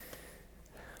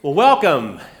Well,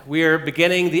 welcome. We're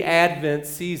beginning the Advent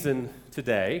season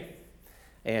today.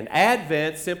 And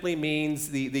Advent simply means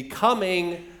the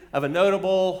coming of a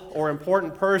notable or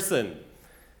important person.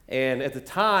 And at the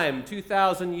time,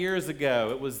 2,000 years ago,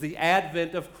 it was the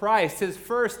advent of Christ, his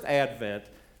first advent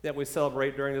that we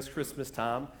celebrate during this Christmas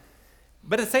time.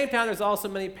 But at the same time, there's also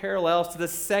many parallels to the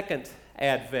second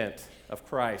advent of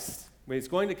Christ, when he's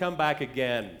going to come back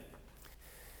again.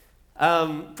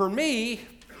 For me,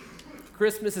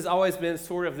 Christmas has always been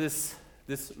sort of this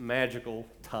magical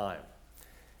time.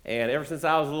 And ever since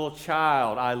I was a little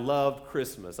child, I loved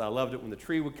Christmas. I loved it when the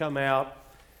tree would come out,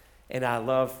 and I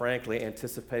loved, frankly,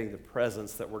 anticipating the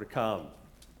presents that were to come.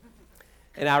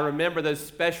 And I remember those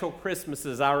special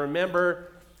Christmases. I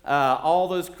remember all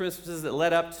those Christmases that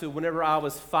led up to whenever I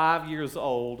was 5 years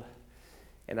old,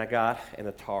 and I got an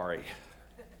Atari.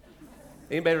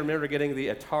 Anybody remember getting the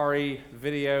Atari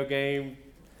video game?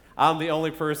 I'm the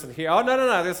only person here. Oh,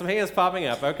 no, there's some hands popping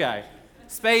up. Okay.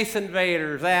 Space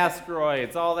Invaders,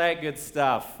 asteroids, all that good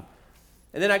stuff.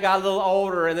 And then I got a little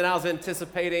older, and then I was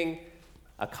anticipating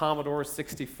a Commodore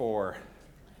 64.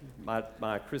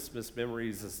 My Christmas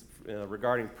memories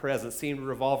regarding presents seem to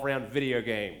revolve around video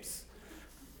games.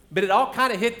 But it all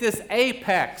kind of hit this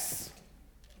apex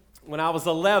when I was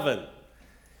 11.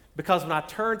 Because when I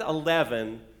turned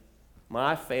 11,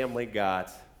 my family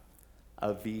got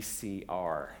a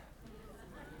VCR.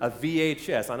 A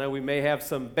VHS. I know we may have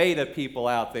some beta people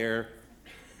out there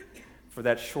for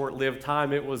that short-lived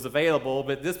time it was available,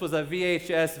 but this was a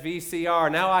VHS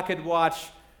VCR. Now I could watch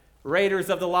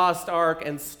Raiders of the Lost Ark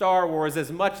and Star Wars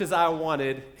as much as I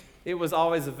wanted. It was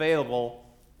always available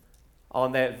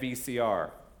on that VCR.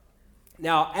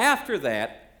 Now after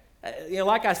that,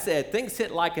 like I said, things hit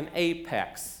like an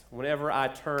apex whenever I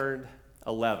turned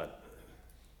 11.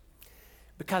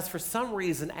 Because for some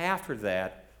reason after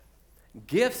that,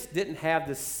 gifts didn't have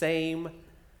the same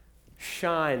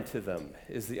shine to them,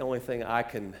 is the only thing I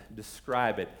can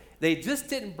describe it. They just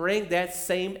didn't bring that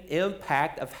same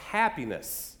impact of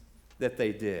happiness that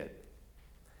they did.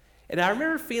 And I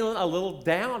remember feeling a little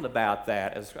down about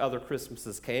that as other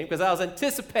Christmases came, because I was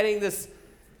anticipating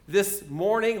this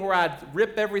morning where I'd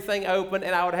rip everything open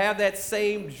and I would have that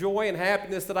same joy and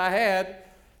happiness that I had,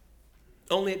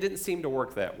 only it didn't seem to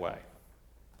work that way.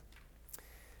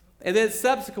 And then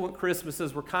subsequent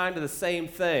Christmases were kind of the same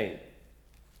thing.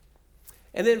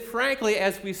 And then, frankly,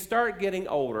 as we start getting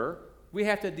older, we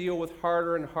have to deal with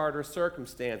harder and harder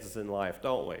circumstances in life,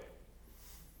 don't we?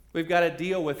 We've got to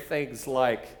deal with things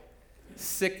like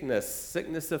sickness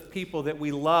of people that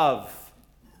we love.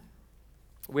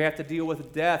 We have to deal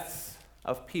with deaths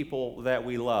of people that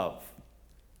we love.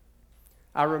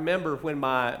 I remember when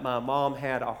my mom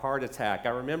had a heart attack. I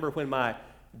remember when my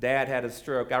dad had a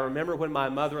stroke. I remember when my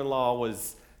mother-in-law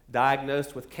was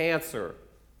diagnosed with cancer.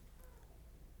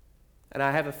 And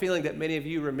I have a feeling that many of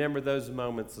you remember those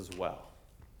moments as well.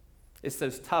 It's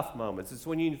those tough moments. It's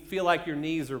when you feel like your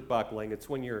knees are buckling. It's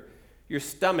when your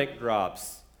stomach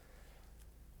drops.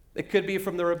 It could be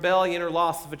from the rebellion or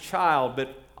loss of a child,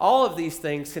 but all of these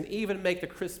things can even make the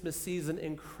Christmas season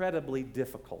incredibly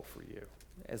difficult for you.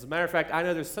 As a matter of fact, I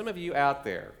know there's some of you out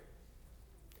there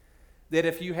that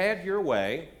if you had your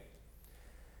way,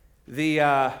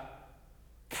 the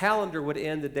calendar would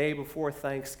end the day before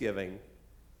Thanksgiving,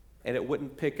 and it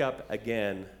wouldn't pick up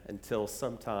again until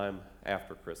sometime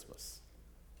after Christmas.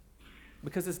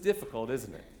 Because it's difficult,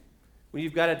 isn't it? When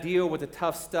you've got to deal with the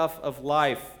tough stuff of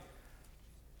life.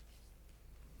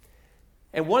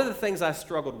 And one of the things I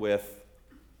struggled with,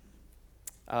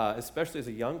 especially as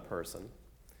a young person,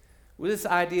 was this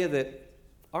idea that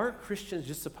aren't Christians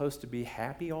just supposed to be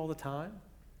happy all the time?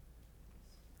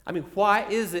 I mean, why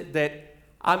is it that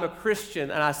I'm a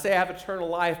Christian and I say I have eternal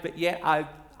life, but yet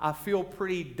I feel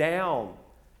pretty down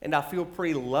and I feel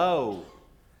pretty low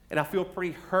and I feel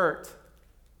pretty hurt?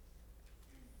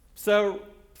 So,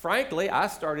 frankly, I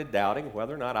started doubting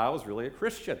whether or not I was really a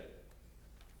Christian.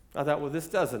 I thought, well, this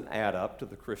doesn't add up to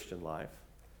the Christian life.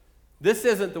 This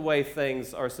isn't the way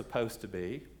things are supposed to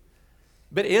be.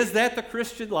 But is that the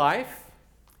Christian life?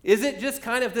 Is it just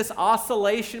kind of this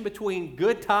oscillation between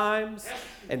good times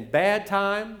and bad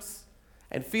times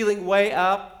and feeling way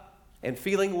up and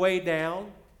feeling way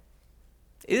down?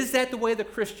 Is that the way the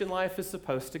Christian life is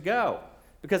supposed to go?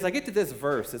 Because I get to this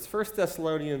verse. It's 1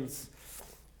 Thessalonians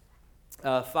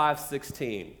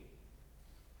 5:16.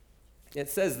 It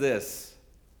says this,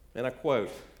 and I quote,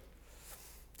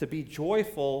 "To be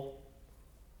joyful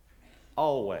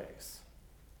always."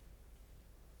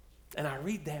 And I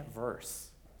read that verse.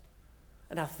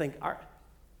 And I think, are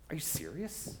you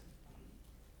serious?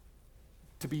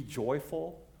 To be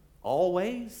joyful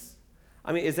always?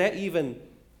 I mean, is that even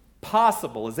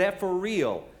possible? Is that for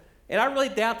real? And I really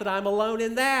doubt that I'm alone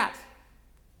in that.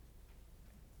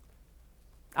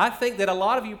 I think that a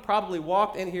lot of you probably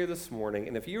walked in here this morning,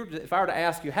 and if I were to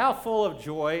ask you, how full of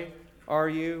joy are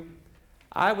you?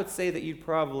 I would say that you'd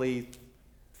probably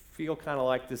feel kind of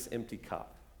like this empty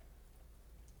cup.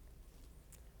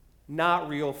 Not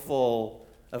real full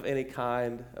of any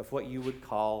kind of what you would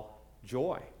call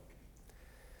joy.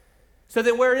 So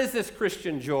then where is this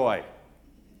Christian joy?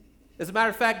 As a matter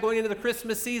of fact, going into the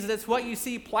Christmas season, it's what you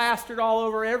see plastered all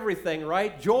over everything,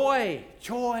 right? Joy,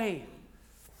 joy,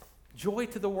 joy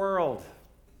to the world.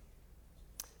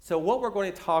 So what we're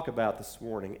going to talk about this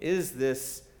morning is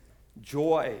this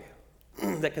joy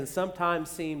that can sometimes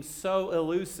seem so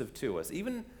elusive to us,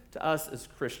 even to us as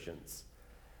Christians.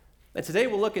 And today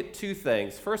we'll look at two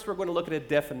things. First, we're going to look at a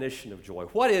definition of joy.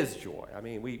 What is joy? I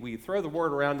mean, we throw the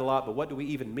word around a lot, but what do we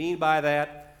even mean by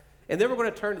that? And then we're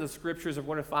going to turn to the scriptures and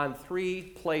we're going to find three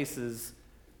places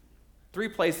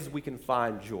we can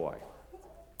find joy.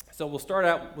 So we'll start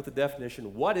out with the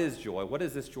definition. What is joy? What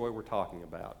is this joy we're talking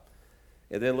about?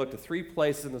 And then look to three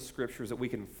places in the scriptures that we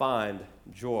can find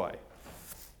joy.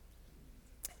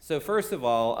 So first of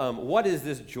all, what is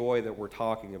this joy that we're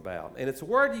talking about? And it's a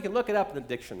word, you can look it up in the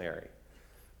dictionary.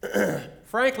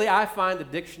 Frankly, I find the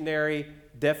dictionary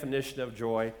definition of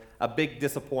joy a big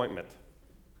disappointment.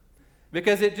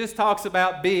 Because it just talks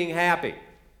about being happy.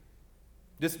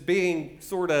 Just being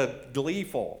sort of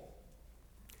gleeful.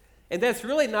 And that's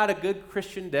really not a good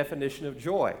Christian definition of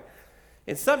joy.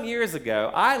 And some years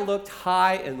ago, I looked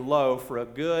high and low for a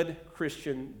good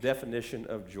Christian definition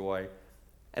of joy.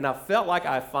 And I felt like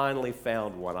I finally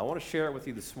found one. I want to share it with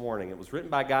you this morning. It was written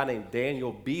by a guy named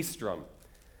Daniel Beastrom.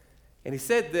 And he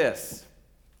said this: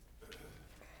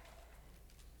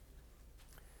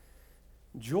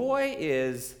 joy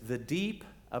is the deep,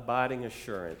 abiding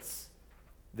assurance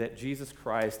that Jesus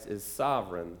Christ is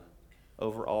sovereign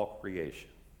over all creation.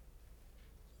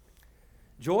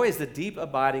 Joy is the deep,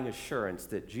 abiding assurance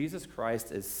that Jesus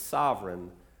Christ is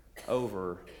sovereign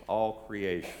over all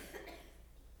creation.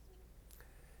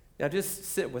 Now just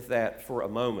sit with that for a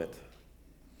moment.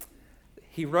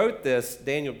 He wrote this,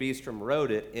 Daniel Beastrom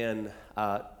wrote it in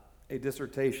a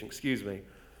dissertation,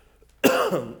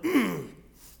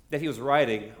 that he was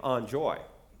writing on joy.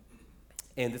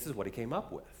 And this is what he came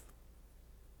up with.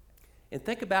 And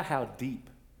think about how deep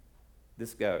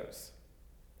this goes.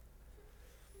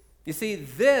 You see,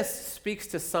 this speaks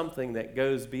to something that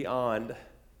goes beyond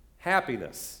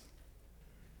happiness.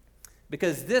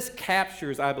 Because this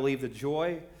captures, I believe, the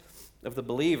joy of the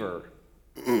believer.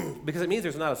 Because it means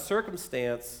there's not a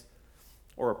circumstance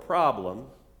or a problem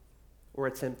or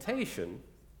a temptation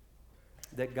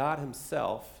that God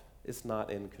himself is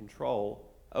not in control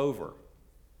over.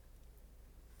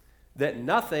 That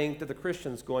nothing to the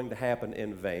Christian is going to happen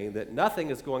in vain, that nothing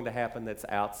is going to happen that's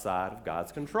outside of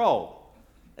God's control.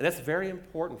 And that's very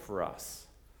important for us.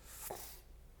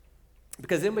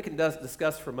 Because then we can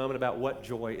discuss for a moment about what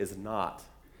joy is not.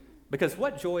 Because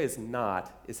what joy is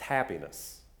not is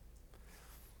happiness.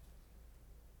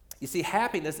 You see,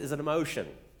 happiness is an emotion.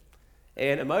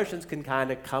 And emotions can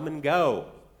kind of come and go.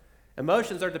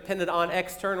 Emotions are dependent on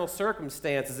external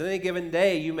circumstances. Any given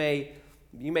day, you may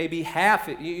be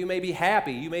happy, you may be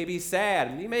sad,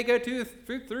 and you may go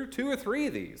through two or three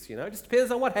of these. It just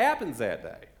depends on what happens that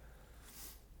day.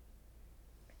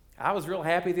 I was real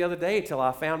happy the other day until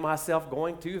I found myself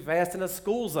going too fast in a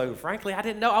school zone. Frankly, I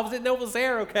didn't know it was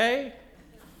there, okay?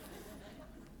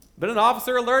 But an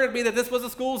officer alerted me that this was a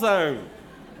school zone.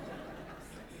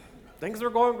 Things were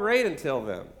going great until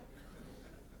then.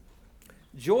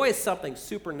 Joy is something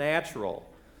supernatural,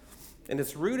 and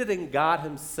it's rooted in God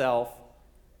himself,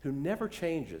 who never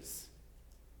changes.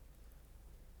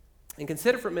 And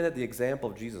consider for a minute the example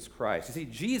of Jesus Christ. You see,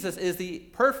 Jesus is the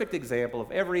perfect example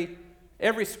of every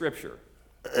scripture.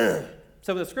 So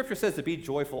when the scripture says to be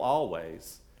joyful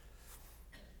always,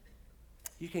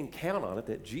 you can count on it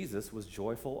that Jesus was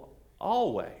joyful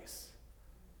always.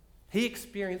 He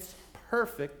experienced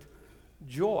perfect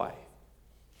joy.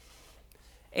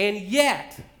 And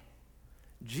yet,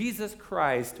 Jesus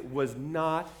Christ was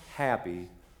not happy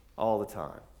all the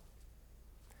time.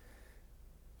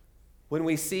 When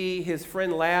we see his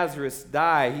friend Lazarus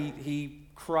die, he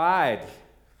cried,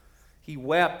 he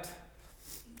wept.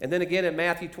 And then again in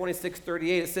Matthew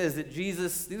 26:38, it says that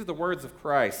Jesus, these are the words of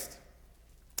Christ,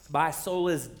 "My soul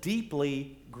is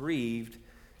deeply grieved,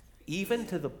 even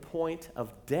to the point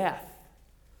of death."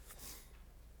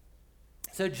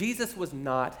 So Jesus was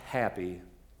not happy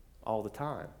all the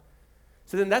time.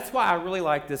 So then that's why I really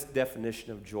like this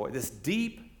definition of joy, this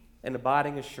deep and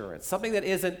abiding assurance, something that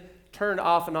isn't turned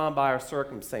off and on by our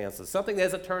circumstances, something that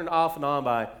isn't turned off and on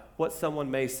by what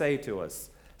someone may say to us,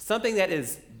 something that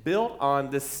is built on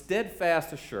this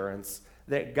steadfast assurance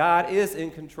that God is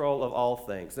in control of all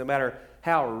things. No matter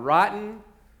how rotten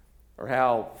or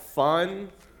how fun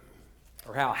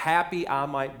or how happy I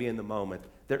might be in the moment,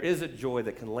 there is a joy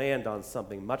that can land on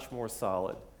something much more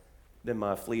solid than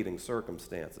my fleeting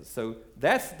circumstances. So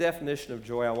that's the definition of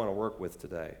joy I want to work with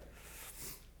today.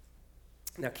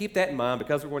 Now keep that in mind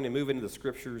because we're going to move into the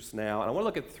scriptures now. And I want to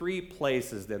look at 3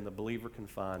 places then the believer can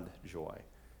find joy.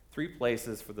 3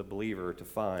 places for the believer to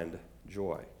find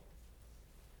joy.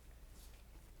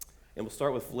 And we'll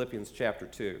start with Philippians chapter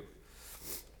 2.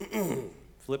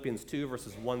 Philippians 2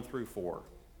 verses 1 through 4.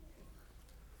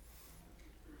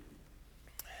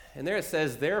 And there it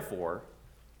says, therefore,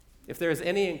 if there is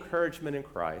any encouragement in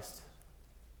Christ,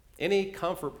 any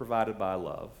comfort provided by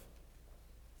love,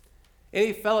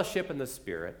 any fellowship in the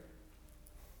Spirit,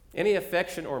 any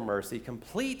affection or mercy,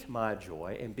 complete my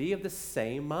joy and be of the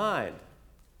same mind,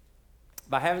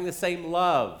 by having the same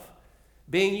love,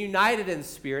 being united in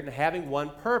spirit and having one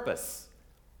purpose.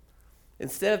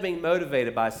 Instead of being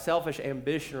motivated by selfish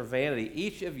ambition or vanity,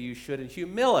 each of you should in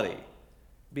humility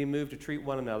be moved to treat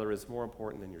one another as more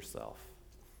important than yourself.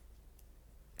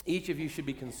 Each of you should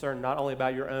be concerned not only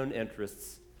about your own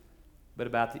interests, but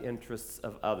about the interests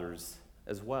of others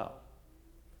as well.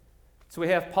 So we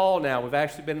have Paul now. We've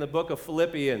actually been in the book of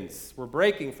Philippians. We're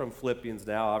breaking from Philippians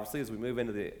now, obviously, as we move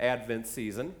into the Advent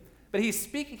season. But he's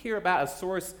speaking here about a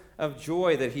source of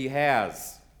joy that he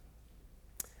has.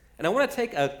 And I want to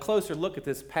take a closer look at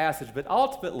this passage, but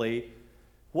ultimately,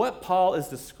 what Paul is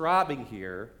describing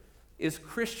here is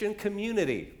Christian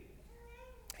community.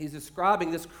 He's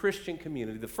describing this Christian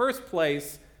community. The first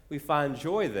place we find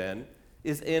joy then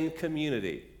is in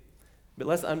community. But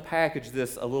let's unpackage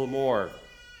this a little more.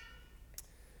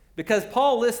 Because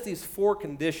Paul lists these 4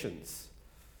 conditions,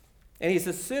 and he's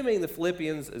assuming the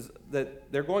Philippians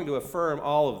that they're going to affirm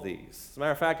all of these. As a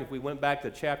matter of fact, if we went back to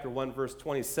chapter 1, verse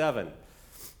 27,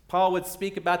 Paul would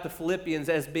speak about the Philippians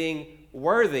as being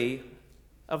worthy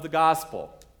of the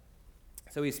gospel.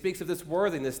 So he speaks of this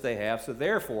worthiness they have. So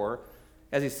therefore,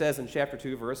 as he says in chapter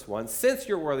 2, verse 1, since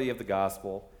you're worthy of the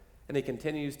gospel, and he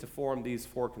continues to form these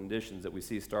 4 conditions that we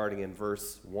see starting in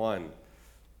verse 1.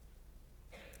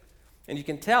 And you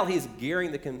can tell he's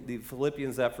gearing the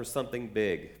Philippians up for something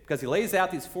big because he lays out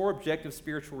these 4 objective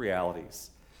spiritual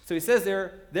realities. So he says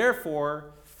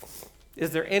therefore,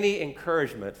 is there any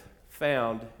encouragement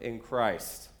found in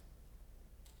Christ?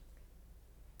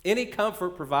 Any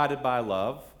comfort provided by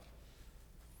love?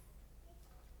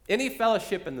 Any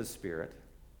fellowship in the Spirit?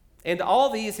 And to all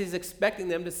these, he's expecting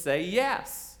them to say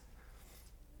yes.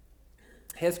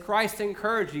 Has Christ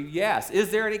encouraged you? Yes. Is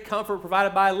there any comfort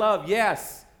provided by love?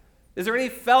 Yes. Is there any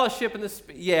fellowship in the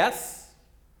Spirit? Yes.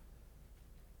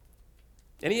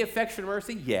 Any affection or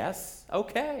mercy? Yes.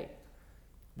 Okay.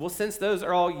 Well, since those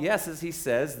are all yeses, he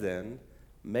says then,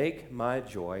 make my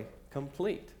joy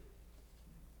complete.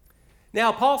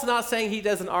 Now, Paul's not saying he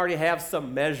doesn't already have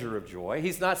some measure of joy.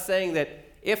 He's not saying that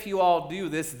if you all do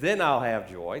this, then I'll have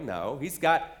joy. No, he's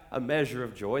got a measure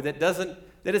of joy that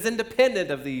is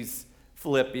independent of these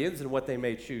Philippians and what they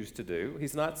may choose to do.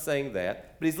 He's not saying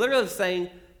that, but he's literally saying,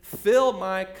 fill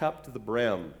my cup to the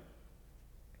brim.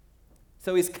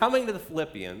 So he's coming to the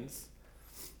Philippians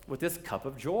with this cup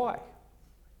of joy,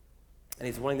 and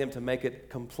he's wanting them to make it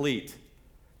complete.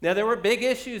 Now, there were big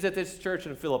issues at this church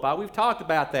in Philippi. We've talked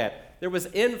about that. There was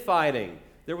infighting.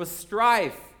 There was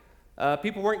strife.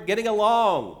 People weren't getting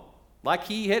along like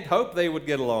he had hoped they would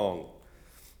get along.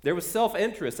 There was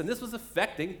self-interest, and this was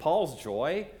affecting Paul's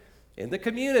joy in the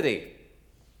community.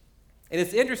 And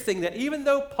it's interesting that even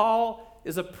though Paul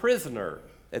is a prisoner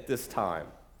at this time,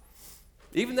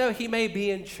 even though he may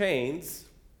be in chains,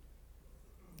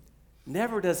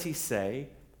 never does he say,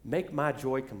 make my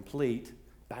joy complete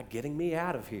by getting me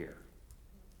out of here.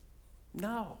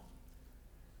 No.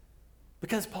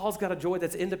 Because Paul's got a joy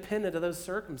that's independent of those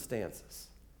circumstances.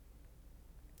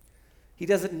 He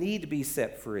doesn't need to be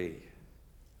set free.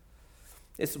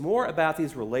 It's more about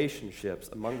these relationships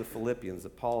among the Philippians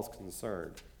that Paul's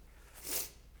concerned.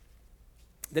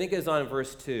 Then he goes on in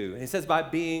verse 2, and he says, by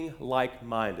being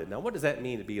like-minded. Now, what does that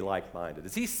mean to be like-minded?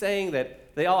 Is he saying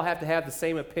that they all have to have the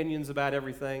same opinions about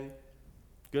everything?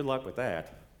 Good luck with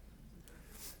that.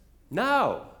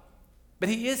 No. But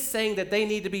he is saying that they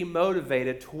need to be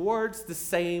motivated towards the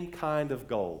same kind of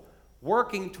goal,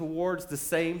 working towards the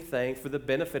same thing for the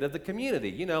benefit of the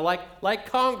community, like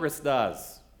Congress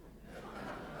does.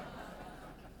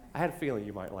 I had a feeling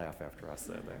you might laugh after I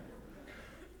said that.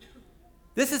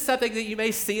 This is something that you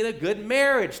may see in a good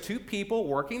marriage. Two people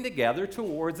working together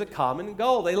towards a common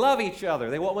goal. They love each other.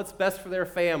 They want what's best for their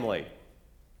family.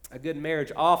 A good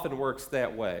marriage often works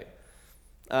that way.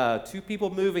 Two people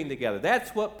moving together.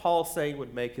 That's what Paul's saying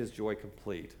would make his joy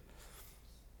complete.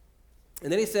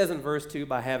 And then he says in verse 2,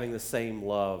 by having the same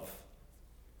love.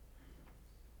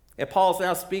 And Paul's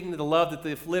now speaking to the love that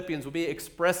the Philippians will be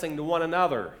expressing to one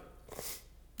another.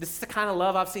 This is the kind of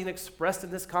love I've seen expressed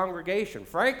in this congregation.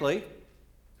 Frankly,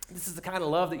 this is the kind of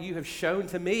love that you have shown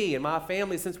to me and my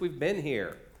family since we've been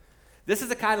here. This is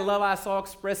the kind of love I saw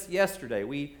expressed yesterday.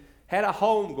 We had a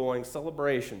homegoing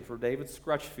celebration for David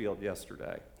Scrutchfield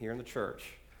yesterday here in the church.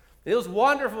 It was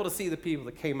wonderful to see the people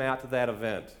that came out to that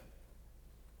event.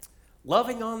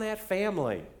 Loving on that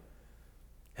family,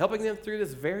 helping them through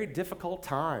this very difficult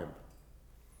time.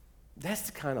 That's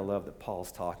the kind of love that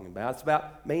Paul's talking about. It's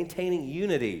about maintaining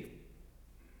unity.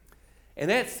 And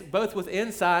that's both with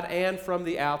inside and from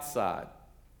the outside.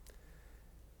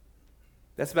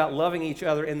 That's about loving each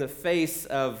other in the face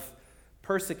of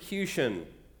persecution,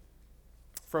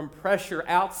 from pressure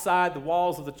outside the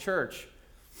walls of the church.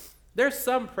 There's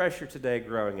some pressure today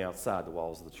growing outside the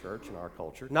walls of the church in our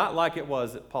culture, not like it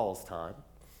was at Paul's time,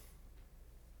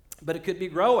 but it could be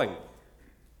growing.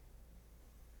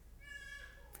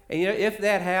 And if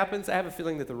that happens, I have a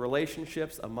feeling that the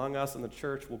relationships among us in the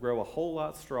church will grow a whole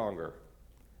lot stronger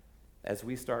as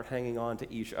we start hanging on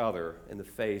to each other in the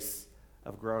face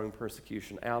of growing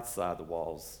persecution outside the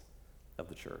walls of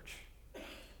the church.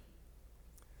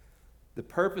 The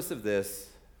purpose of this,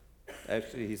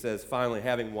 actually, he says, finally,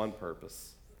 having one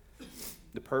purpose.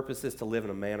 The purpose is to live in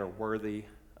a manner worthy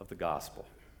of the gospel.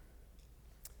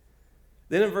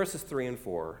 Then in verses 3 and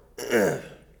 4,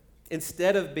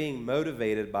 instead of being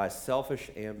motivated by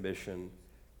selfish ambition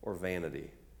or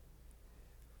vanity,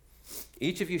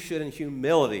 each of you should, in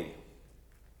humility,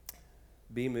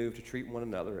 be moved to treat one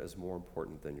another as more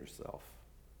important than yourself.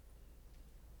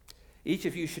 Each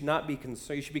of you should not be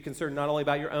concerned. You should be concerned not only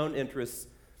about your own interests,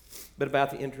 but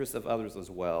about the interests of others as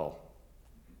well.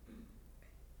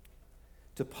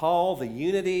 To Paul, the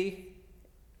unity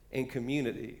and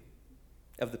community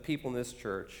of the people in this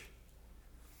church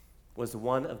was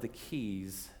one of the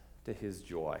keys to his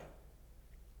joy.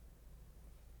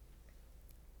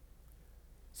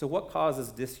 So what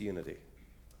causes disunity?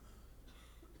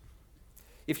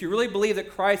 If you really believe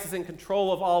that Christ is in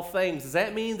control of all things, does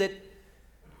that mean that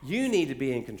you need to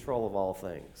be in control of all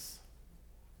things?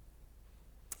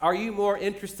 Are you more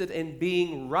interested in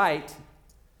being right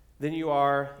than you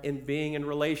are in being in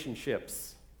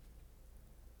relationships?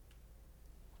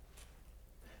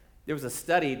 There was a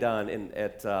study done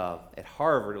at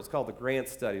Harvard. It was called the Grant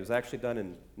Study. It was actually done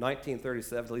in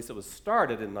 1937. At least it was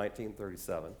started in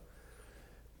 1937.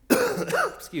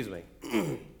 Excuse me.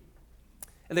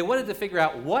 And they wanted to figure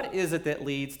out what is it that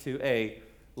leads to a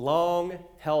long,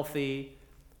 healthy,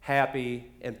 happy,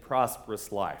 and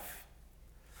prosperous life.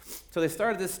 So they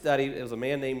started this study. It was a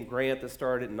man named Grant that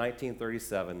started in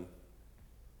 1937.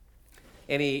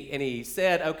 And he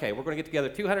said, okay, we're going to get together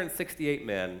 268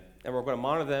 men, and we're going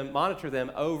to monitor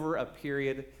them over a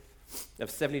period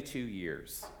of 72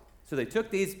 years. So they took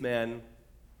these men,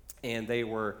 and they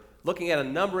were looking at a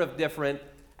number of different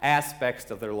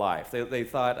aspects of their life. They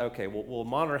thought, okay, we'll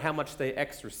monitor how much they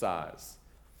exercise.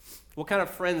 What kind of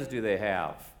friends do they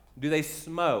have? Do they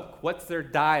smoke? What's their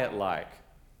diet like?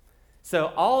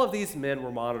 So all of these men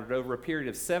were monitored over a period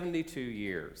of 72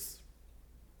 years.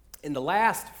 In the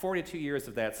last 42 years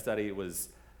of that study, it was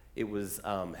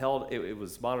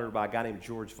monitored by a guy named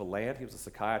George Vaillant. He was a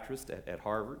psychiatrist at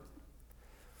Harvard.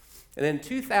 And in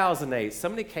 2008,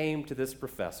 somebody came to this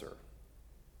professor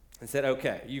and said,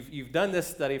 okay, you've done this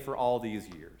study for all these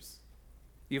years.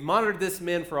 You've monitored this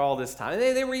men for all this time. And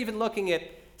they were even looking at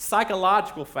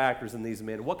psychological factors in these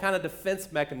men. What kind of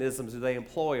defense mechanisms do they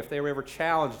employ if they were ever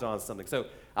challenged on something? So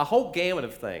a whole gamut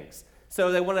of things.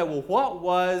 So they want to know, well, what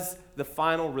was the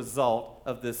final result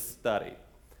of this study?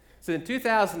 So in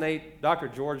 2008, Dr.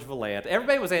 George Vaillant,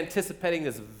 everybody was anticipating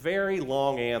this very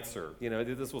long answer. You know,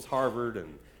 this was Harvard,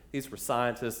 and these were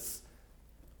scientists.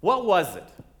 What was it?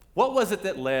 What was it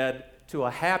that led to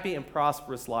a happy and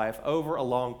prosperous life over a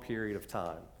long period of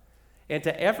time? And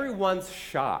to everyone's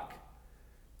shock,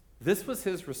 this was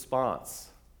his response.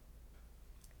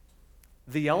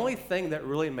 The only thing that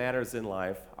really matters in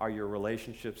life are your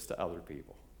relationships to other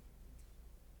people.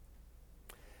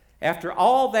 After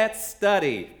all that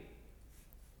study,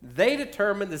 they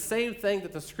determined the same thing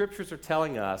that the scriptures are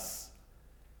telling us,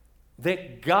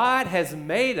 that God has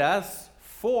made us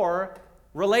for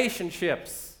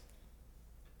relationships.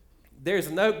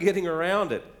 There's no getting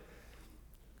around it.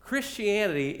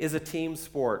 Christianity is a team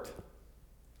sport.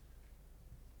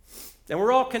 And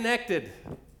we're all connected.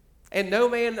 And no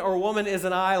man or woman is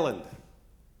an island.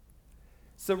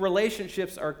 So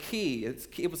relationships are key.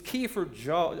 It was key for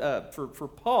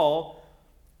Paul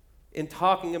in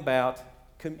talking about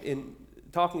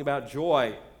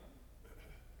joy.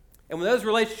 And when those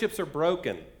relationships are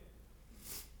broken,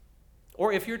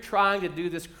 or if you're trying to do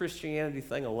this Christianity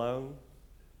thing alone,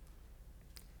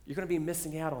 you're going to be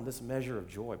missing out on this measure of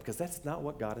joy because that's not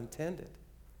what God intended.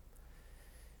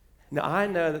 Now, I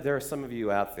know that there are some of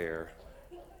you out there,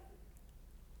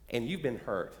 and you've been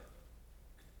hurt,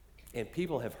 and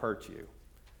people have hurt you.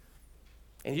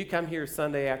 And you come here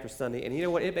Sunday after Sunday, and you know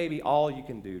what? It may be all you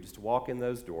can do just to walk in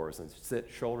those doors and sit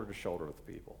shoulder to shoulder with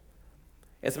people.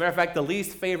 As a matter of fact, the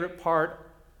least favorite part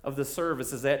of the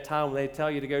service is that time when they tell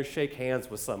you to go shake hands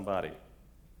with somebody.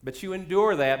 But you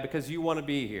endure that because you want to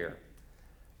be here.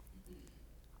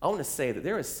 I want to say that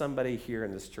there is somebody here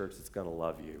in this church that's going to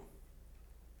love you.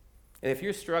 And if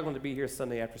you're struggling to be here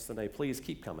Sunday after Sunday, please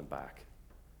keep coming back.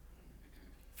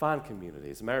 Find community.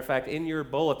 As a matter of fact, in your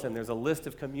bulletin, there's a list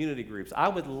of community groups. I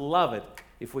would love it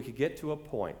if we could get to a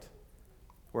point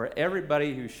where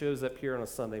everybody who shows up here on a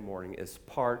Sunday morning is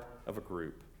part of a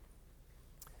group.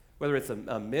 Whether it's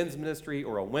a men's ministry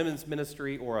or a women's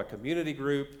ministry or a community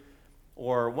group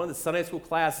or one of the Sunday school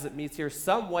classes that meets here,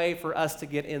 some way for us to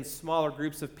get in smaller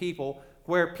groups of people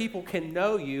where people can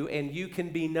know you and you can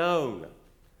be known.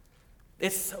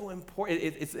 It's so important.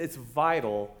 It's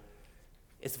vital.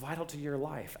 It's vital to your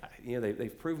life. You know,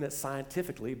 they've proven it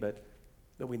scientifically, but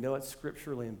we know it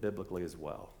scripturally and biblically as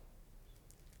well.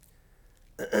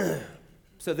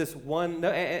 So this one,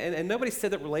 and nobody said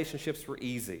that relationships were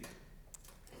easy.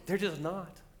 They're just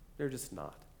not. They're just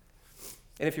not.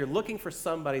 And if you're looking for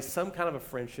somebody, some kind of a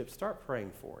friendship, start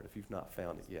praying for it if you've not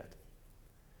found it yet.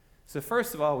 So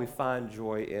first of all, we find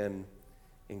joy in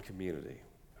community.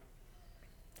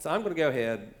 So I'm going to go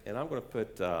ahead and I'm going to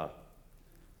put a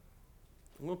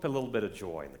little bit of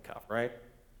joy in the cup, right?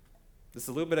 This is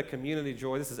a little bit of community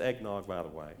joy. This is eggnog, by the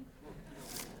way.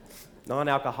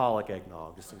 Non-alcoholic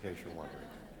eggnog, just in case you're wondering.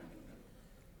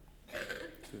 So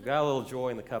we've got a little joy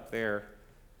in the cup there.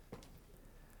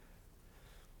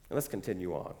 And let's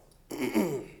continue on.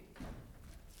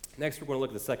 Next, we're going to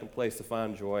look at the second place to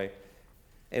find joy.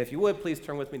 And if you would, please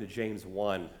turn with me to James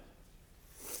 1.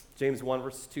 James 1,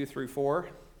 verses 2 through 4.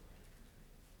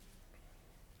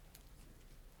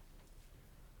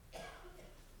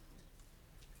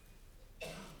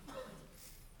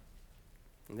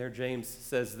 And there James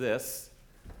says this.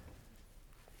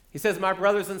 He says, "My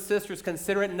brothers and sisters,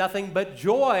 consider it nothing but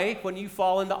joy when you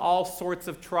fall into all sorts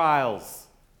of trials,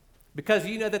 because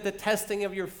you know that the testing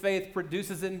of your faith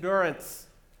produces endurance.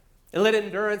 And let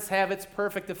endurance have its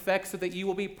perfect effect so that you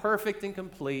will be perfect and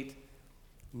complete,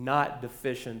 not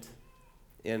deficient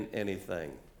in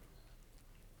anything."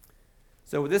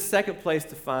 So this second place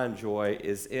to find joy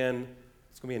is it's going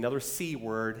to be another C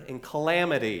word, in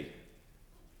calamity.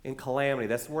 In calamity.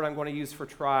 That's the word I'm going to use for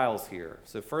trials here.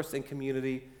 So first in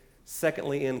community,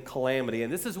 secondly in calamity.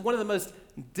 And this is one of the most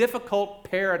difficult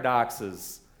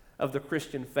paradoxes of the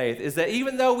Christian faith, is that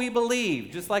even though we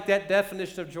believe, just like that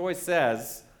definition of joy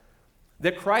says,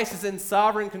 that Christ is in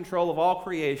sovereign control of all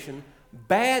creation,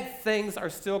 bad things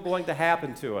are still going to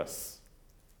happen to us.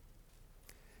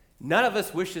 None of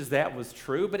us wishes that was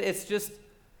true, but it's just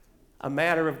a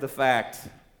matter of the fact.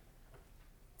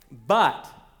 But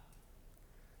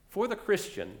for the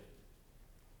Christian,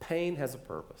 pain has a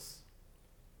purpose.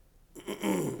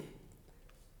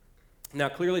 Now,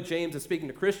 clearly, James is speaking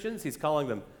to Christians. He's calling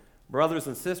them brothers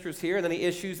and sisters here, and then he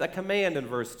issues a command in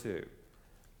verse 2.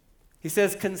 He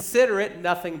says, "Consider it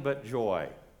nothing but joy,"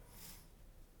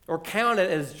 or count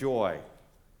it as joy.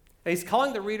 And he's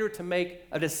calling the reader to make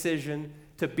a decision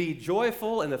to be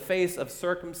joyful in the face of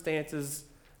circumstances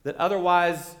that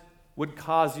otherwise would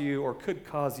cause you or could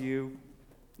cause you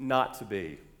not to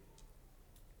be.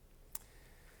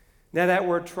 Now, that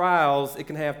word trials, it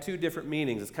can have two different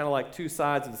meanings. It's kind of like two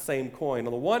sides of the same coin.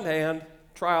 On the one hand,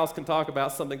 trials can talk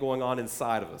about something going on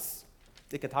inside of us.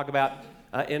 It can talk about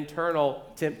internal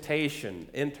temptation,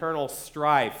 internal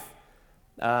strife,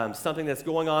 something that's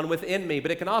going on within me.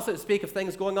 But it can also speak of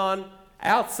things going on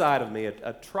outside of me.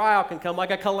 A trial can come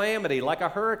like a calamity, like a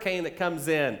hurricane that comes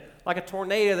in, like a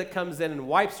tornado that comes in and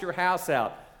wipes your house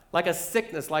out, like a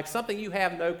sickness, like something you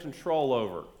have no control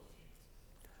over.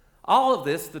 All of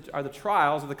this are the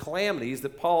trials or the calamities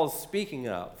that Paul is speaking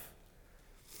of.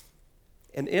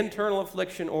 An internal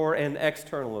affliction or an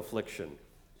external affliction.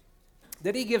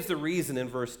 Then he gives the reason in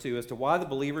verse 2 as to why the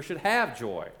believer should have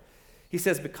joy. He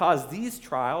says, because these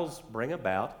trials bring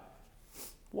about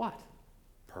what?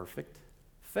 Perfect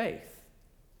faith.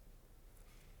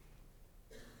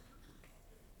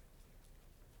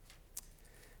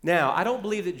 Now, I don't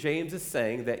believe that James is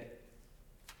saying that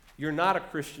you're not a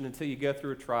Christian until you go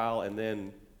through a trial and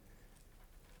then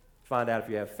find out if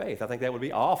you have faith. I think that would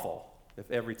be awful if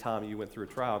every time you went through a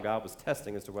trial, God was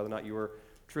testing as to whether or not you were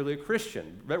truly a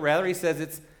Christian. But rather, he says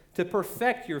it's to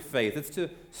perfect your faith. It's to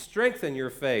strengthen your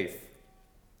faith.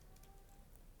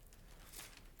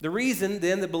 The reason,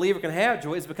 then, the believer can have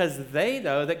joy is because they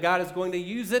know that God is going to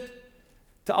use it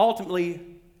to ultimately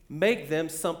make them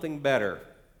something better.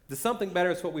 The something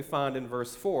better is what we find in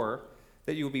verse 4,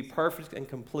 that you will be perfect and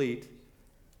complete,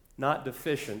 not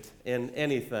deficient in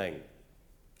anything.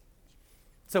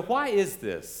 So why is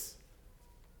this?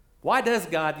 Why does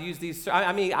God use these?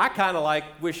 I mean, I kind of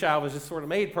wish I was just sort of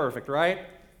made perfect, right?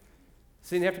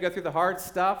 So you have to go through the hard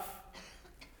stuff.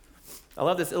 I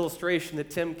love this illustration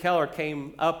that Tim Keller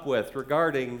came up with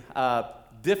regarding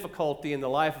difficulty in the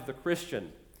life of the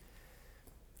Christian.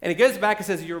 And he goes back and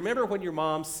says, you remember when your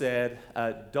mom said,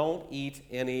 don't eat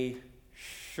any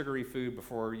sugary food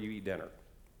before you eat dinner?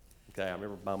 Okay, I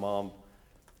remember my mom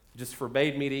just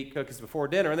forbade me to eat cookies before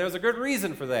dinner, and there was a good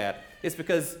reason for that. It's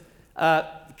because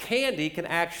candy can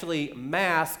actually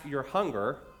mask your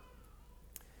hunger,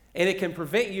 and it can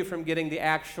prevent you from getting the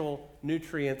actual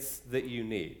nutrients that you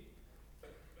need.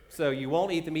 So you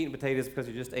won't eat the meat and potatoes because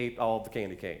you just ate all of the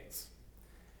candy canes.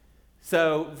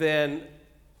 So then,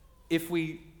 if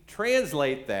we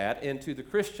translate that into the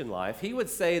Christian life, he would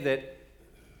say that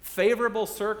favorable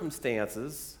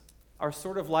circumstances are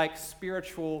sort of like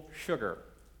spiritual sugar.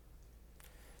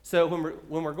 So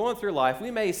when we're going through life, we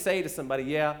may say to somebody,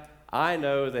 yeah, I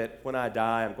know that when I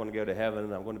die, I'm going to go to heaven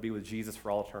and I'm going to be with Jesus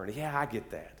for all eternity. Yeah, I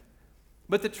get that.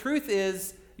 But the truth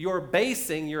is, you're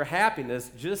basing your happiness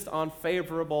just on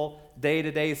favorable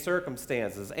day-to-day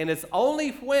circumstances. And it's only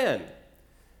when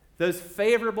those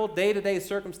favorable day-to-day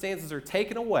circumstances are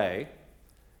taken away,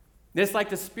 it's like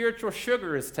the spiritual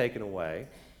sugar is taken away,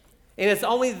 and it's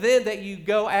only then that you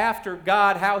go after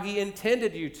God how he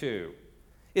intended you to.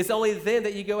 It's only then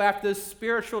that you go after those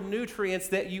spiritual nutrients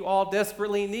that you all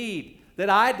desperately need, that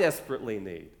I desperately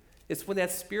need. It's when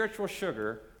that spiritual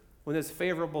sugar, when those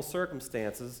favorable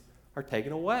circumstances are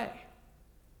taken away.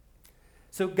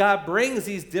 So God brings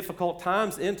these difficult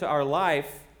times into our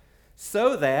life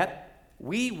so that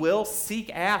we will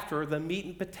seek after the meat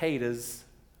and potatoes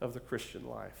of the Christian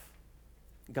life.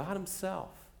 God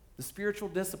himself, the spiritual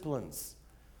disciplines.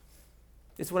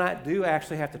 It's when I do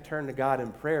actually have to turn to God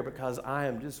in prayer because I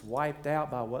am just wiped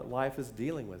out by what life is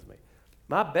dealing with me.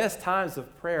 My best times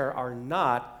of prayer are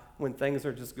not when things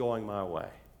are just going my way.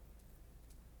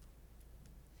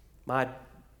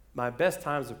 My best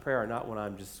times of prayer are not when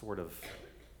I'm just sort of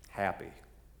happy.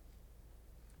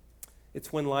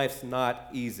 It's when life's not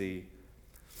easy.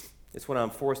 It's when I'm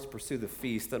forced to pursue the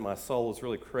feast that my soul is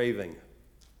really craving.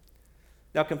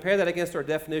 Now compare that against our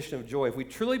definition of joy. If we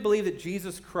truly believe that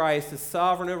Jesus Christ is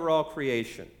sovereign over all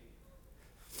creation,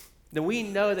 then we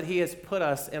know that he has put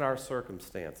us in our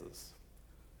circumstances.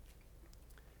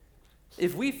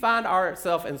 If we find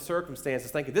ourselves in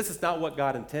circumstances thinking this is not what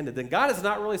God intended, then God is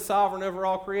not really sovereign over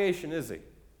all creation, is he?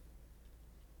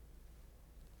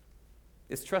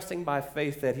 It's trusting by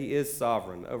faith that he is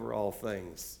sovereign over all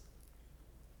things.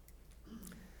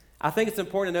 I think it's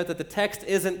important to note that the text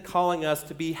isn't calling us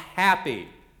to be happy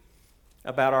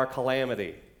about our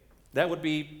calamity. That would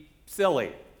be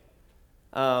silly.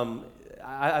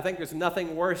 I think there's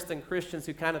nothing worse than Christians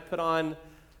who kind of put on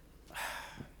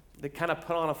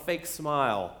a fake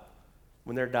smile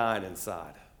when they're dying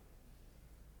inside.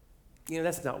 You know,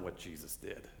 that's not what Jesus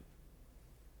did.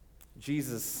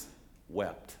 Jesus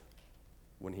wept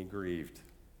when he grieved.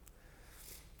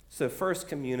 So first,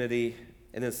 community,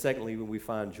 and then secondly, when we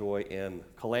find joy in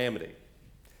calamity.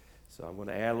 So I'm going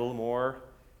to add a little more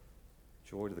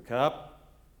joy to the cup.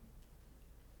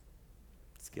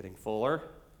 It's getting fuller.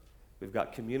 We've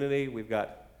got community. We've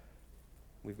got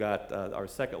our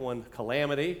second one,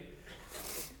 calamity.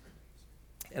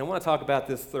 And I want to talk about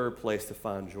this third place to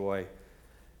find joy.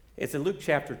 It's in Luke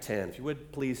chapter 10. If you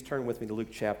would please turn with me to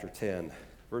Luke chapter 10,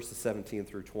 verses 17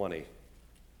 through 20.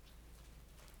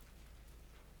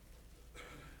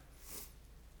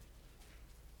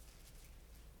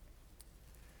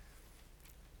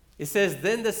 It says,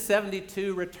 "Then the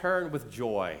 72 returned with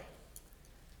joy,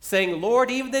 saying, 'Lord,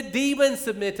 even the demons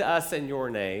submit to us in your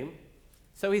name.'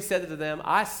 So he said to them,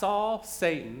 'I saw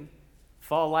Satan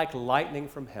fall like lightning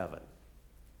from heaven.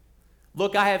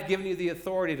 Look, I have given you the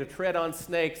authority to tread on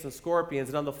snakes and scorpions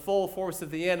and on the full force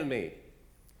of the enemy,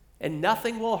 and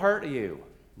nothing will hurt you.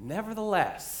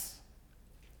 Nevertheless,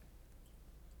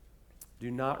 do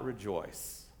not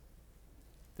rejoice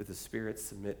that the spirits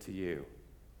submit to you,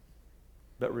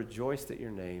 but rejoice that your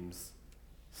names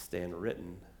stand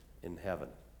written in heaven.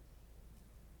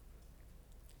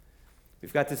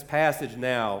 We've got this passage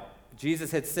now.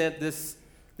 Jesus had sent this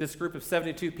group of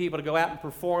 72 people to go out and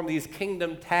perform these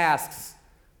kingdom tasks,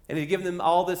 and he'd given them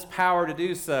all this power to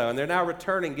do so, and they're now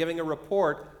returning, giving a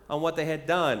report on what they had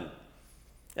done.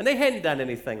 And they hadn't done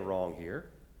anything wrong here.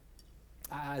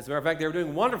 As a matter of fact, they were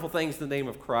doing wonderful things in the name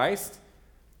of Christ.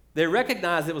 They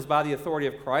recognized it was by the authority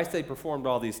of Christ they performed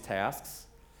all these tasks.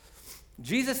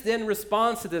 Jesus then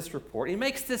responds to this report. He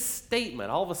makes this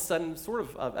statement, all of a sudden, sort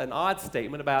of an odd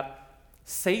statement about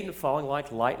Satan falling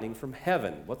like lightning from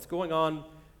heaven. What's going on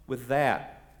with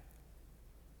that?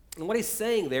 And what he's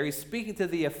saying there, he's speaking to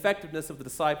the effectiveness of the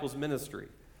disciples' ministry.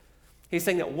 He's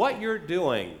saying that what you're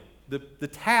doing, the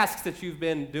tasks that you've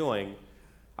been doing,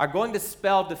 are going to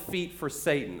spell defeat for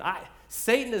Satan.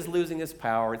 Satan is losing his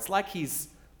power. It's like he's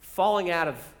falling out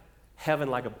of heaven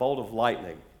like a bolt of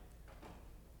lightning.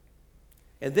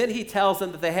 And then he tells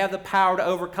them that they have the power to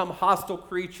overcome hostile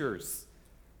creatures.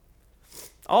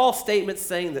 All statements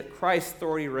saying that Christ's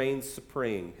authority reigns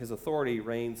supreme. His authority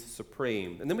reigns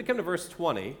supreme. And then we come to verse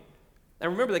 20.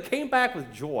 And remember, they came back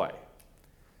with joy.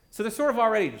 So they're sort of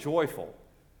already joyful.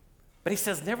 But he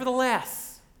says,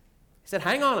 nevertheless, he said,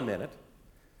 hang on a minute.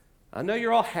 I know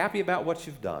you're all happy about what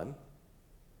you've done.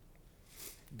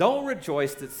 Don't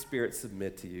rejoice that spirits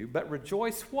submit to you, but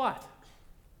rejoice what?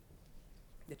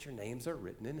 That your names are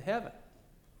written in heaven.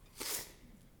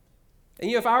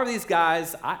 And if I were these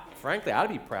guys, frankly, I'd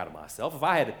be proud of myself.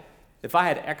 If I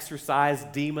had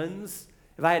exorcised demons,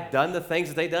 if I had done the things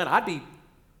that they'd done, I'd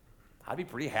be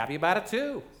pretty happy about it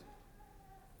too.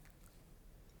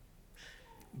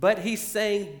 But he's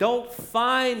saying, don't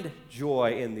find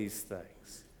joy in these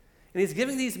things. And he's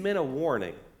giving these men a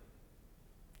warning.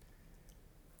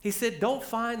 He said, don't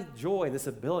find joy in this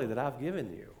ability that I've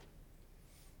given you.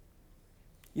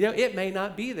 You know, it may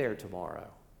not be there tomorrow.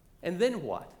 And then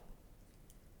what?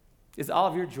 Is all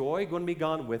of your joy going to be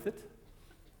gone with it?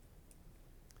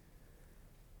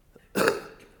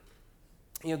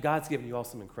 You know, God's given you all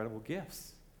some incredible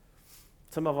gifts.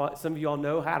 Some of you all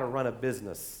know how to run a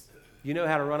business. You know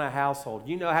how to run a household.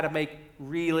 You know how to make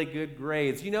really good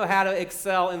grades. You know how to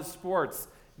excel in sports.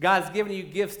 God's given you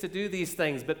gifts to do these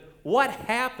things. But what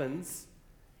happens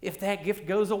if that gift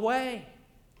goes away?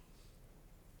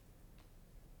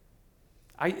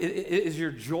 Is your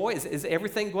joy, is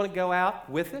everything going to go out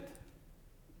with it?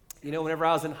 You know, whenever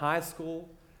I was in high school,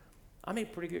 I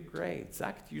made pretty good grades.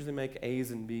 I could usually make A's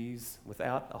and B's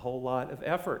without a whole lot of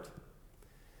effort.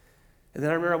 And then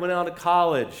I remember I went on to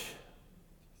college,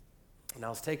 and I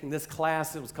was taking this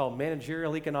class. It was called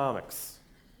Managerial Economics.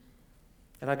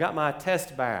 And I got my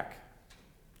test back,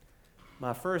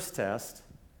 my first test,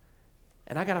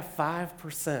 and I got a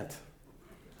 5%.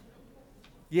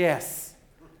 Yes,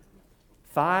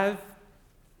 5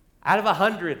 out of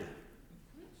 100.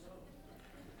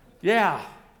 Yeah,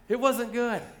 it wasn't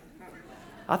good.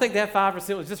 I think that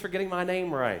 5% was just for getting my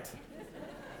name right.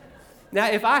 Now,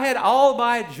 if I had all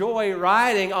my joy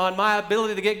riding on my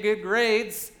ability to get good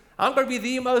grades, I'm going to be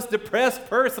the most depressed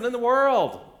person in the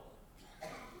world.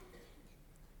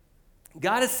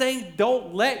 God is saying,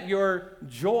 don't let your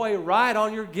joy ride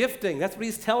on your gifting. That's what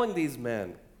he's telling these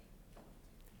men.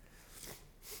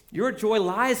 Your joy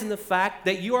lies in the fact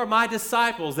that you are my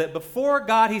disciples, that before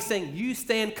God, he's saying, you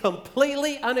stand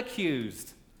completely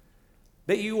unaccused,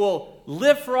 that you will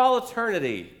live for all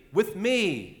eternity with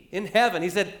me in heaven. He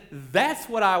said, that's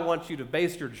what I want you to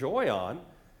base your joy on.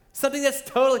 Something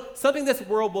this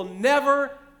world will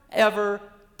never, ever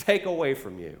take away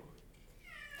from you.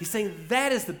 He's saying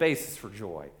that is the basis for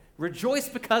joy. Rejoice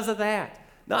because of that,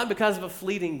 not because of a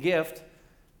fleeting gift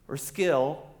or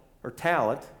skill or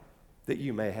talent that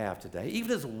you may have today, even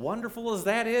as wonderful as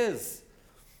that is.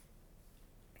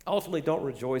 Ultimately, don't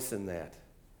rejoice in that.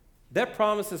 That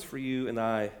promise is for you and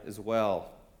I as well.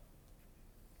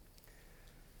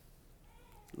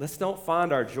 Let's don't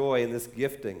find our joy in this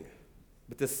gifting,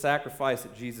 but this sacrifice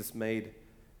that Jesus made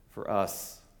for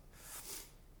us.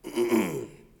 You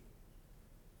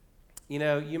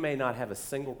know, you may not have a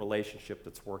single relationship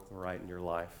that's working right in your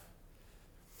life.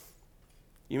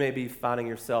 You may be finding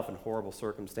yourself in horrible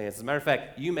circumstances. As a matter of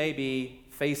fact, you may be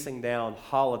facing down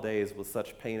holidays with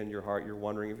such pain in your heart, you're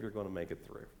wondering if you're going to make it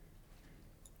through.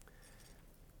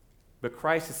 But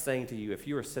Christ is saying to you, if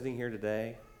you are sitting here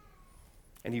today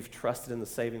and you've trusted in the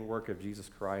saving work of Jesus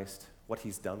Christ, what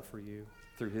he's done for you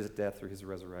through his death, through his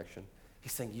resurrection,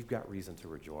 he's saying you've got reason to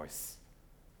rejoice.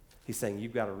 He's saying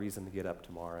you've got a reason to get up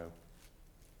tomorrow.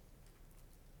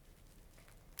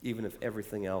 Even if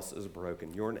everything else is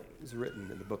broken, your name is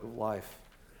written in the book of life.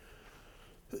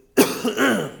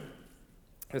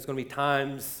 There's going to be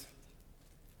times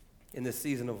in this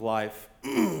season of life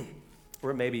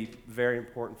where it may be very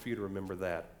important for you to remember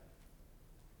that.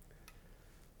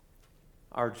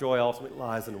 Our joy ultimately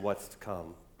lies in what's to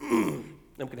come. And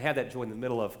we can have that joy in the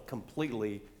middle of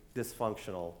completely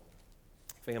dysfunctional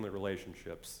family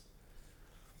relationships.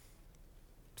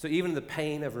 So even in the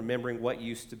pain of remembering what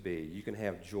used to be, you can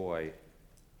have joy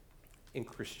in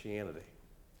Christianity.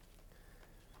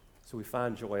 So we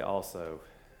find joy also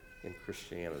in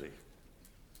Christianity.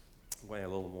 I'm going a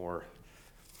little more,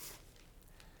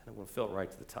 and I'm going to fill it right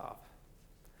to the top.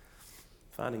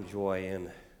 Finding joy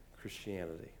in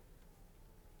Christianity.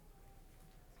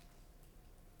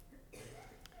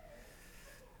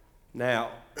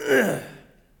 Now, I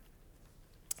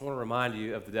want to remind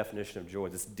you of the definition of joy,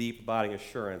 this deep, abiding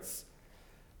assurance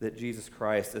that Jesus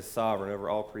Christ is sovereign over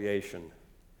all creation.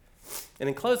 And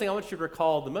in closing, I want you to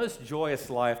recall the most joyous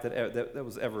life that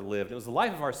was ever lived. It was the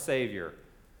life of our Savior,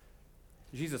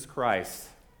 Jesus Christ.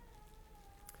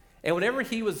 And whenever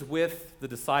he was with the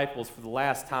disciples for the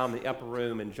last time in the upper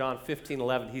room in John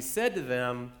 15:11, he said to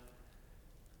them,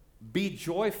 "Be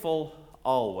joyful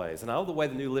always." And I love the way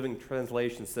the New Living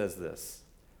Translation says this.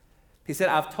 He said,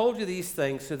 "I've told you these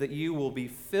things so that you will be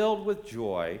filled with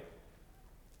joy.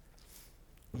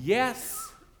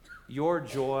 Yes, your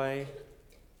joy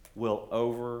will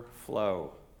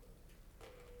overflow."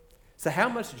 So how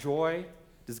much joy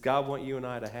does God want you and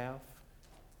I to have?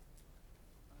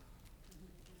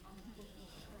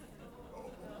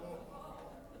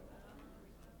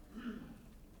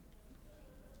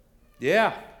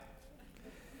 Yeah.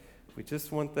 We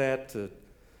just want that to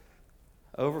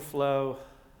overflow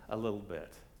a little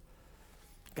bit.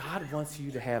 God wants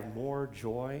you to have more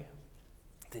joy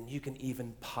than you can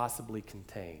even possibly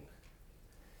contain.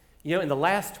 You know, in the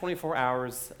last 24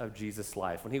 hours of Jesus'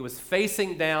 life, when he was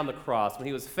facing down the cross, when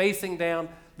he was facing down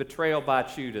betrayal by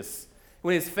Judas,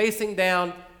 when he was facing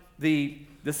down the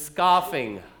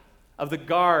scoffing of the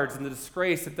guards and the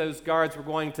disgrace that those guards were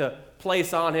going to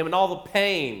place on him and all the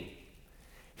pain,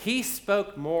 he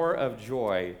spoke more of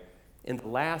joy in the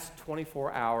last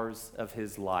 24 hours of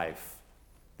his life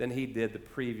than he did the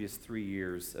previous 3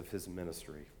 years of his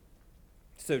ministry.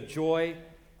 So joy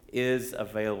is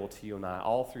available to you and I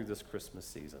all through this Christmas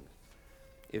season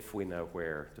if we know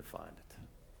where to find it.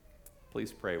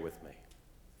 Please pray with me.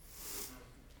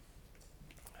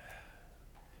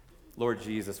 Lord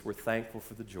Jesus, we're thankful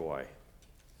for the joy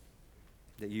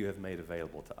that you have made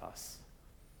available to us.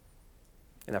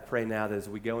 And I pray now that as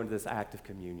we go into this act of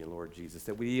communion, Lord Jesus,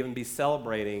 that we even be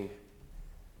celebrating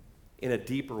in a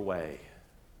deeper way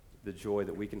the joy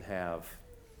that we can have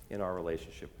in our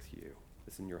relationship with you.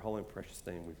 It's in your holy and precious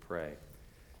name we pray.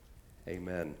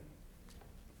 Amen.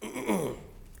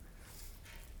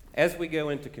 As we go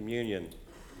into communion,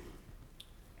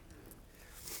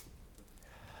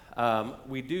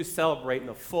 we do celebrate in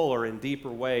a fuller and deeper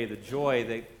way the joy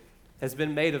that has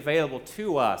been made available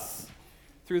to us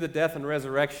through the death and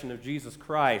resurrection of Jesus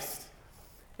Christ.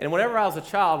 And whenever I was a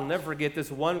child, I'll never forget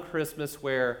this one Christmas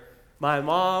where my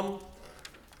mom,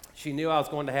 she knew I was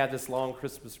going to have this long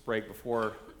Christmas break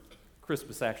before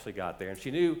Christmas actually got there. And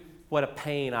she knew what a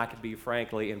pain I could be,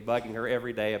 frankly, in bugging her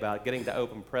every day about getting to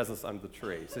open presents under the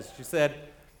tree. So she said,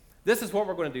 "This is what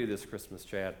we're going to do this Christmas,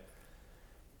 Chad.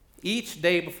 Each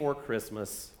day before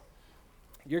Christmas,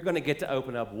 you're going to get to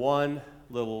open up one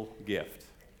little gift."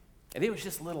 And it was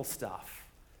just little stuff.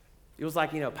 It was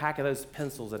like, a pack of those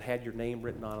pencils that had your name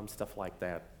written on them, stuff like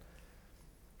that.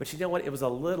 But you know what? It was a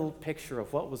little picture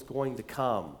of what was going to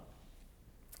come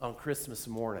on Christmas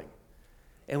morning.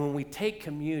 And when we take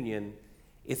communion,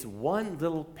 it's one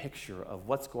little picture of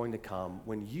what's going to come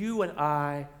when you and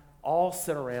I all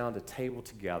sit around a table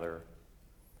together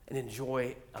and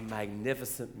enjoy a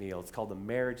magnificent meal. It's called the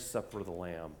Marriage Supper of the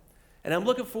Lamb. And I'm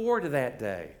looking forward to that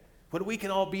day when we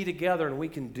can all be together and we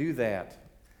can do that.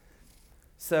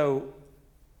 So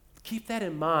keep that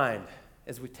in mind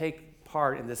as we take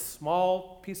part in this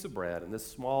small piece of bread and this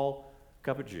small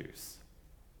cup of juice,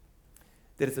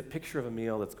 that it's a picture of a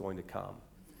meal that's going to come.